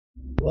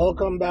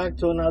Welcome back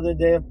to another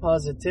day of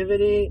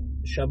positivity.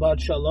 Shabbat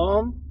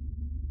Shalom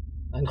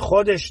and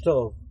Chodesh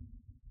Tov.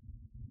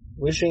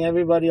 Wishing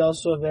everybody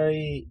also a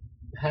very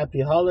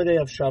happy holiday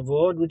of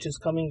Shavuot, which is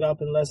coming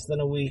up in less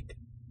than a week.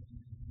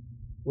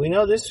 We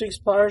know this week's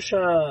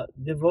Parsha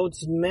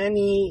devotes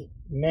many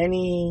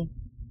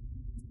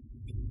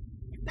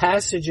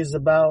passages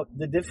about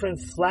the different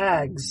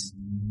flags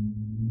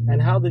and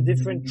how the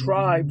different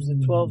tribes,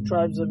 the 12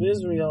 tribes of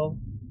Israel,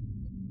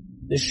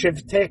 the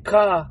Shivtei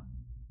Ka,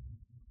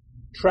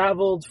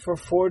 traveled for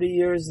 40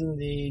 years in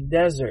the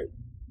desert.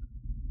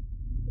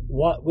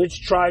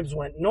 Which tribes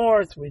went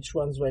north, which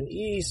ones went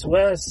east,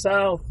 west,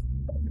 south,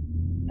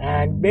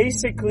 and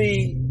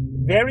basically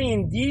very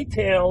in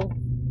detail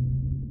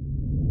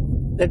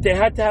that they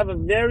had to have a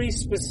very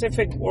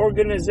specific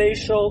organized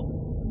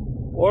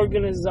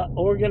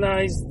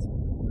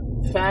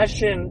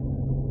fashion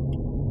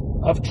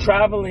of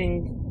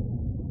traveling.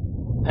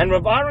 And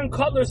Rav Aaron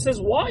Kotler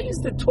says, why is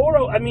the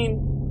Torah,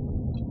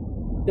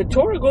 the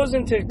Torah goes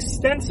into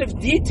extensive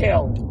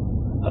detail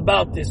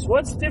about this.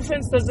 What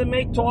difference does it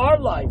make to our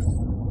life?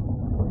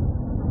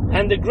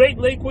 And the great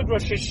Lakewood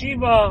Rosh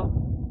Hashiva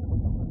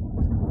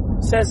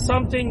says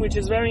something which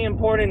is very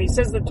important. He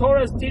says the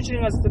Torah is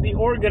teaching us to be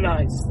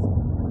organized,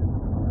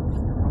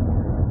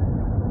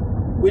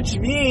 which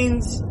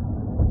means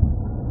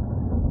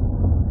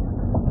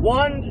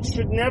one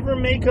should never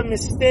make a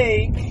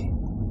mistake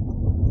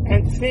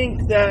and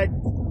think that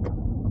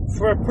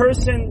for a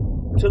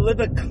person to live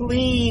a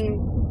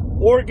clean,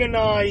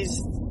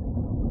 organized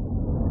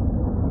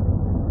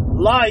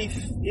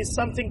life is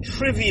something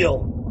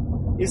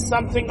trivial, is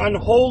something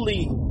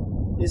unholy,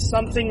 is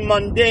something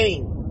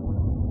mundane.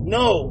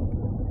 No.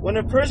 When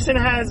a person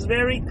has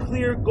very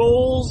clear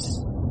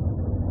goals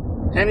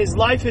and his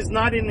life is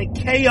not in a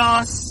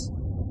chaos,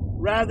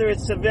 rather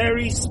it's a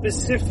very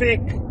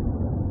specific,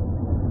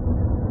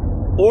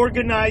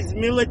 organized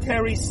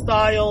military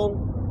style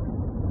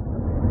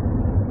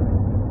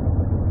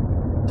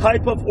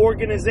type of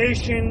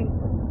organization.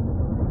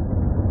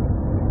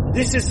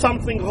 This is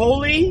something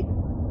holy.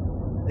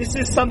 This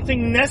is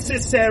something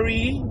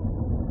necessary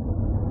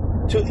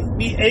to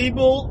be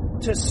able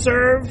to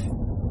serve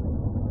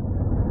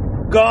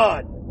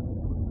God.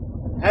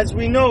 As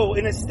we know,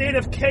 in a state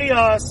of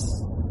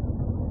chaos.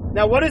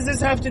 Now, what does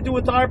this have to do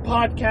with our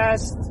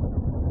podcast?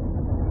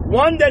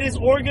 One that is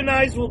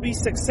organized will be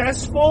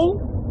successful.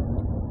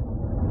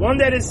 One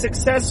that is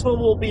successful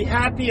will be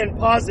happy and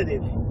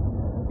positive.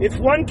 If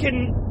one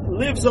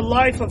lives a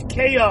life of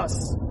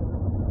chaos,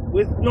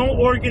 with no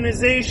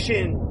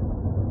organization,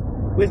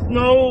 with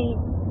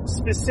no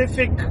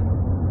specific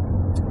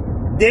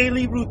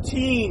daily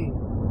routine,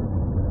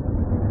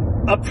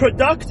 a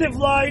productive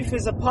life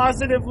is a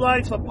positive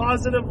life. A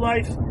positive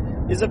life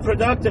is a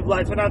productive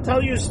life. And I'll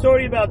tell you a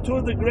story about two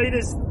of the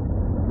greatest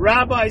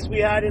rabbis we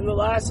had in the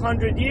last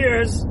 100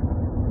 years.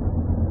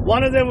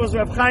 One of them was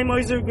Rav Chaim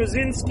Ozer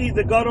Gruzinski,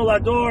 the Gadol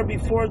Ador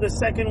before the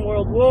Second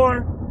World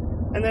War,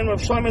 and then Rav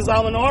Shlomo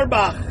Zalman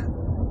Auerbach,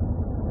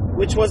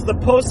 which was the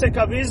posek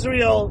of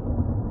Israel,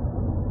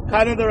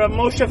 kind of the Rav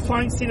Moshe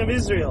Feinstein of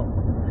Israel.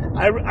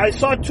 I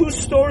saw two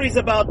stories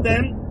about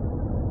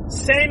them,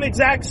 same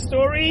exact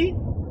story,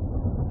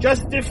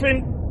 just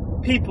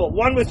different people.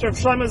 One was Rav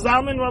Shlomo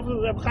Zalman, one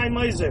was Rav Chaim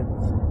Ozer.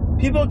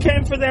 People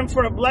came for them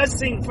for a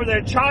blessing for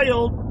their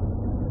child,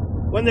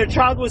 when their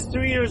child was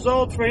 3 years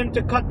old, for him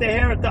to cut the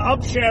hair at the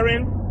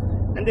Upsharon,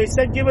 and they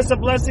said, give us a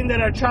blessing that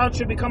our child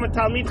should become a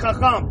Talmid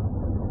Chacham.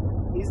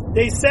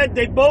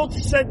 They both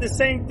said the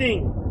same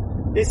thing.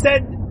 They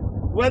said,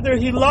 whether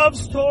he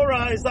loves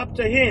Torah is up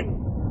to him,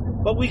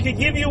 but we could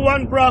give you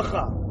one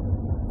bracha.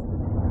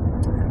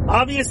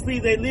 Obviously,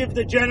 they lived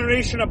a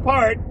generation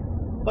apart,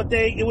 but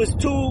it was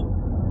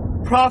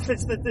two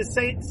prophets that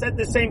said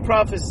the same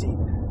prophecy.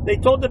 They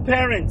told the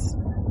parents,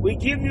 we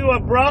give you a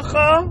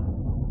bracha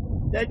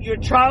that your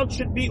child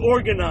should be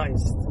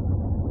organized.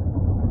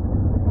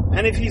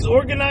 And if he's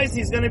organized,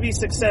 he's going to be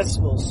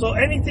successful. So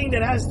anything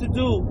that has to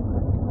do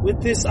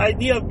with this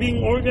idea of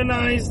being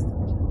organized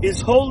is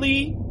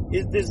holy,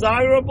 is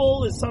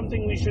desirable, is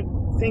something we should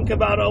think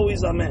about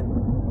always. Amen.